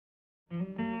This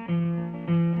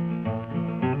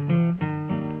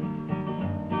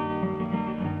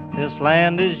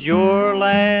land is your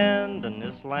land, and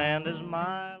this land is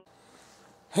mine.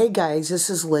 Hey guys, this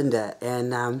is Linda,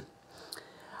 and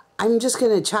I'm just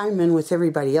going to chime in with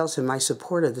everybody else in my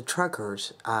support of the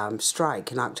truckers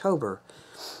strike in October.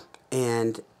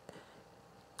 And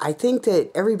I think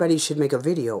that everybody should make a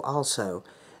video also.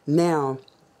 Now,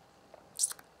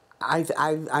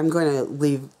 I'm going to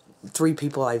leave 3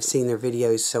 people I've seen their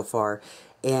videos so far,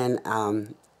 and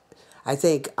I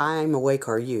think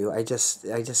ImAwakeRyou. I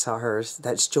just saw hers.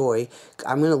 That's Joy.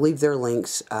 I'm going to leave their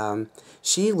links.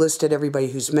 She listed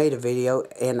everybody who's made a video,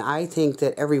 and I think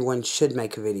that everyone should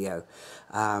make a video.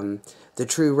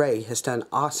 TheTrueRae has done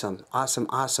awesome.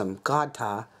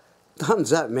 Godta,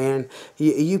 thumbs up, man.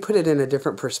 You put it in a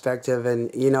different perspective,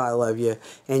 and you know I love you.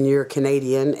 And you're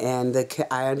Canadian, and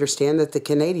I understand that the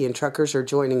Canadian truckers are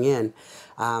joining in.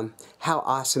 How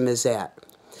awesome is that?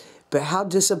 But how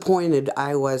disappointed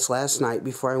I was last night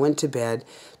before I went to bed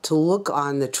to look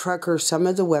on the trucker, some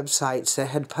of the websites that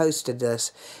had posted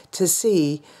this, to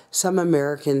see some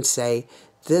Americans say,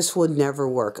 this would never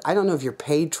work. I don't know if you're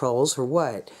paid trolls or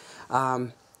what.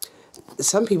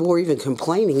 Some people were even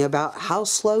complaining about how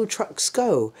slow trucks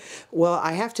go. Well,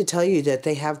 I have to tell you that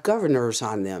they have governors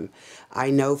on them. I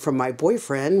know from my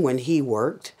boyfriend when he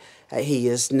worked, he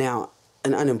is now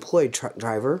an unemployed truck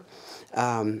driver,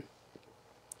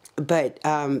 but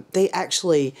they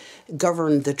actually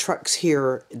govern the trucks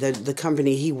here, the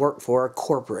company he worked for, a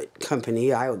corporate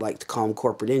company, I would like to call them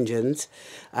corporate engines,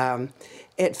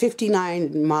 at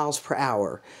 59 miles per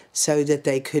hour, so that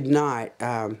they could not,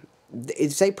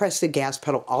 if they pressed the gas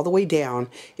pedal all the way down,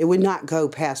 it would not go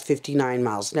past 59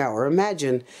 miles an hour.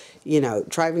 Imagine, you know,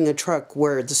 driving a truck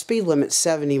where the speed limit's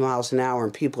 70 miles an hour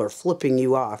and people are flipping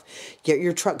you off, yet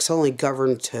your truck's only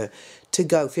governed to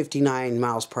go 59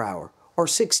 miles per hour. Or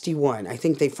 61. I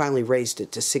think they finally raised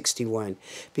it to 61.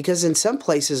 Because in some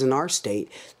places in our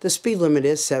state, the speed limit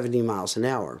is 70 miles an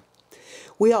hour.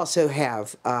 We also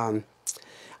have,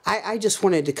 I just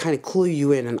wanted to kind of clue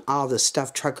you in on all the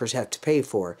stuff truckers have to pay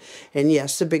for. And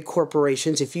yes, the big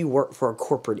corporations, if you work for a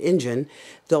corporate engine,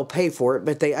 they'll pay for it,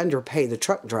 but they underpay the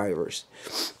truck drivers.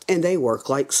 And they work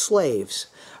like slaves.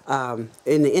 And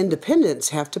the independents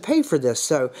have to pay for this.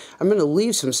 So I'm going to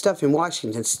leave some stuff in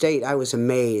Washington State. I was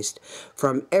amazed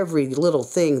from every little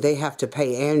thing they have to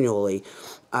pay annually.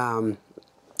 And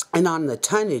on the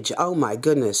tonnage, oh my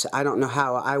goodness, I don't know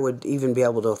how I would even be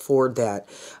able to afford that.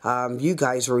 You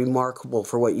guys are remarkable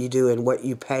for what you do and what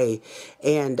you pay.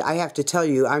 And I have to tell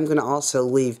you, I'm going to also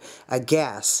leave a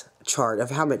gas chart of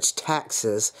how much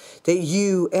taxes that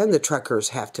you and the truckers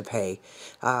have to pay,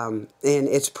 and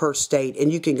it's per state,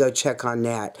 and you can go check on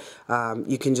that.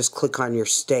 You can just click on your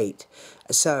state.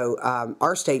 So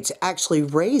our state's actually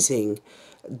raising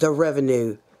the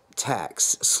revenue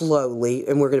tax slowly,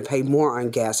 and we're going to pay more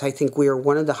on gas. I think we are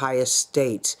one of the highest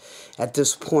states at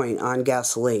this point on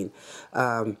gasoline,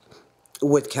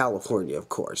 with California, of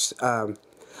course.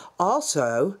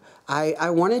 Also,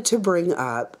 I wanted to bring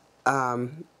up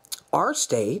our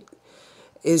state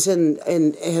is and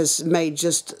has made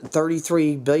just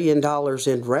 $33 billion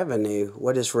in revenue.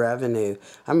 What is revenue?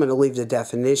 I'm going to leave the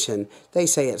definition. They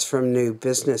say it's from new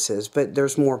businesses, but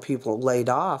there's more people laid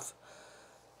off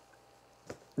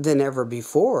than ever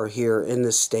before here in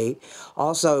the state.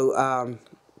 Also,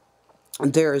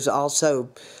 there is also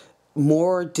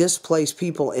more displaced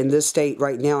people in this state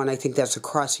right now, and I think that's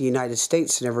across the United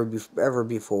States than ever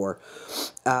before.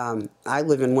 I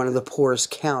live in one of the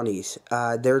poorest counties.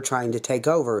 They're trying to take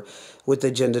over with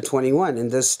Agenda 21 in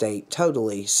this state,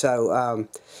 totally. So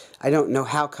I don't know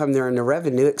how come they're in the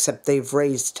revenue, except they've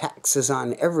raised taxes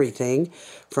on everything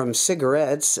from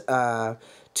cigarettes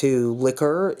to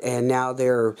liquor, and now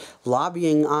they're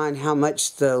lobbying on how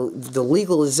much the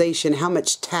legalization, how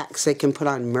much tax they can put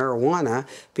on marijuana,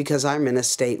 because I'm in a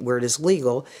state where it is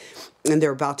legal, and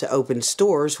they're about to open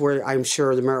stores where I'm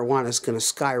sure the marijuana is going to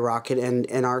skyrocket,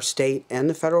 and our state and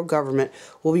the federal government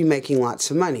will be making lots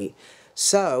of money.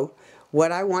 So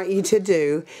what I want you to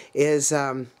do is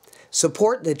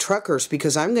support the truckers,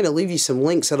 because I'm going to leave you some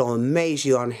links that will amaze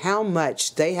you on how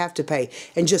much they have to pay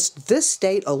in just this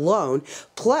state alone.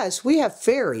 Plus, we have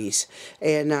ferries,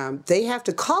 and they have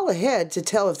to call ahead to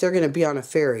tell if they're going to be on a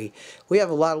ferry. We have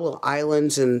a lot of little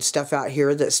islands and stuff out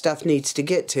here that stuff needs to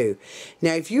get to.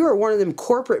 Now, if you are one of them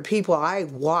corporate people I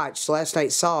watched last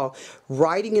night, saw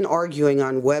writing and arguing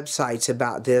on websites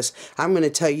about this, I'm going to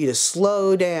tell you to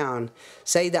slow down.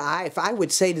 Say that if I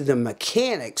would say to the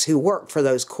mechanics who work for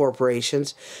those corporate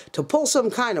corporations to pull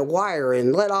some kind of wire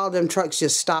and let all them trucks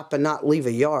just stop and not leave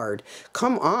a yard.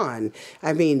 Come on.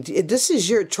 I mean, this is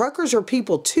your truckers are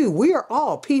people too. We are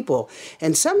all people,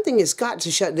 and something has got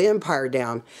to shut the empire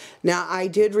down. Now, I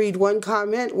did read one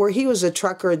comment where he was a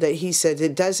trucker that he said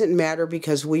it doesn't matter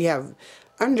because we have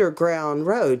underground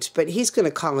roads, but he's going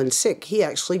to call in sick. He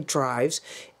actually drives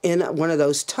in one of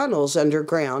those tunnels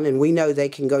underground, and we know they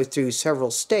can go through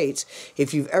several states.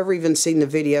 If you've ever even seen the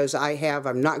videos I have,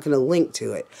 I'm not going to link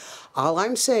to it. All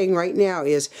I'm saying right now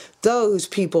is those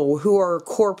people who are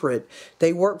corporate,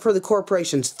 they work for the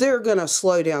corporations, they're going to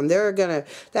slow down.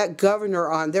 That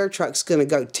governor on their truck's going to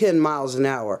go 10 miles an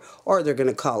hour, or they're going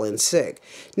to call in sick.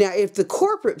 Now, if the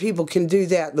corporate people can do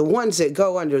that, the ones that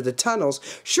go under the tunnels,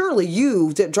 surely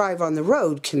you that drive on the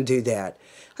road can do that.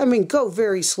 I mean, go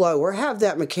very slow, or have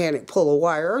that mechanic pull a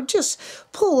wire, or just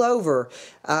pull over,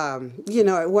 you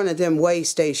know, at one of them way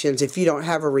stations if you don't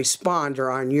have a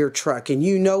responder on your truck. And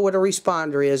you know what a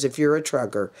responder is if you're a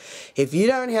trucker. If you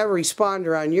don't have a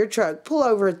responder on your truck, pull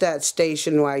over at that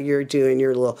station while you're doing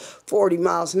your little 40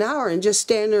 miles an hour and just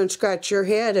stand there and scratch your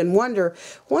head and wonder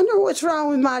what's wrong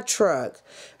with my truck.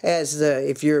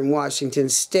 If you're in Washington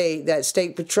State, that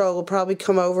state patrol will probably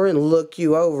come over and look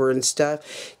you over and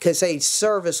stuff, because they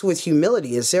service with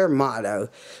humility is their motto.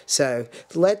 So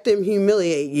let them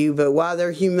humiliate you, but while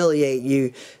they're humiliating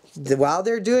you, while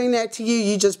they're doing that to you,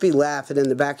 you just be laughing in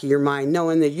the back of your mind,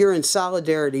 knowing that you're in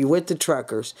solidarity with the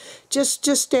truckers. Just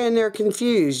stand there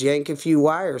confused, yank a few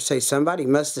wires, say somebody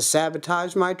must have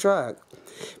sabotaged my truck.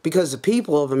 Because the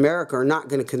people of America are not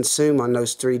going to consume on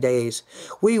those 3 days.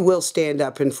 We will stand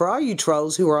up. And for all you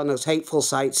trolls who are on those hateful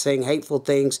sites saying hateful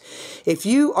things, if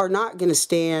you are not going to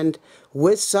stand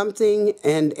with something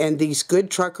and these good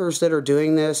truckers that are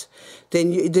doing this,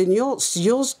 then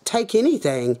you'll take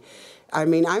anything. I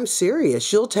mean, I'm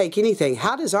serious. You'll take anything.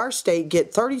 How does our state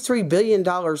get $33 billion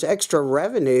extra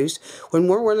revenues when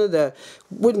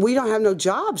when we don't have no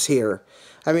jobs here?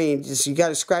 I mean, you got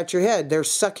to scratch your head. They're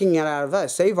sucking it out of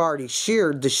us. They've already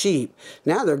sheared the sheep.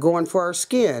 Now they're going for our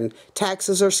skin.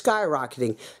 Taxes are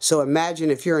skyrocketing. So imagine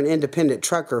if you're an independent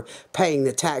trucker paying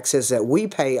the taxes that we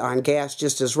pay on gas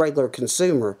just as regular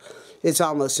consumer. It's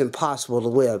almost impossible to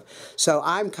live. So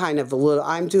I'm doing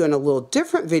a little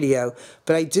different video,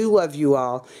 but I do love you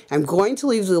all. I'm going to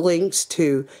leave the links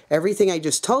to everything I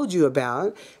just told you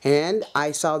about, and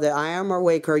I saw that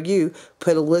ImAwakeRyou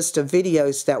put a list of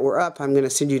videos that were up. I'm going to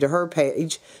send you to her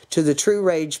page, to the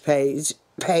TrueRae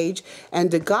page, and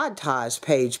the GodTaz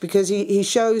page, because he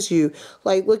shows you,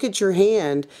 like, look at your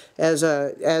hand as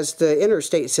the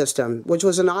interstate system, which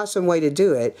was an awesome way to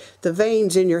do it. The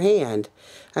veins in your hand.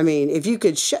 I mean, if you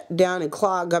could shut down and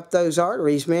clog up those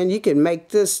arteries, man, you could make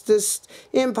this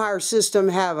empire system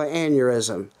have an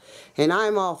aneurysm. And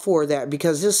I'm all for that,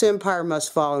 because this empire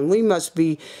must fall and we must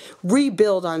be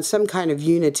rebuild on some kind of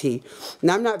unity. And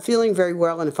I'm not feeling very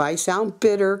well, and if I sound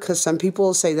bitter, because some people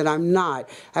will say that I'm not,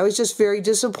 I was just very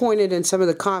disappointed in some of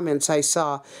the comments I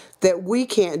saw that we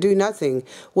can't do nothing.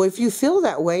 Well, if you feel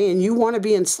that way and you want to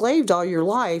be enslaved all your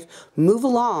life, move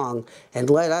along and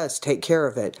let us take care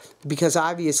of it. Because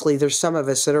obviously there's some of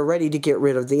us that are ready to get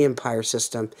rid of the empire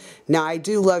system. Now, I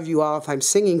do love you all. If I'm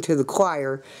singing to the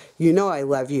choir, you know I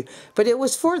love you. But it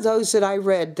was for those that I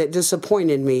read that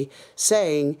disappointed me,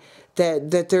 saying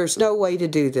that there's no way to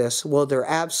do this. Well, there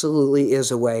absolutely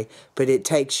is a way, but it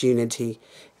takes unity.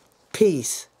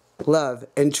 Peace, love,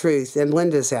 and truth. And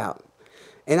Linda's out.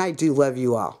 And I do love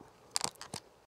you all.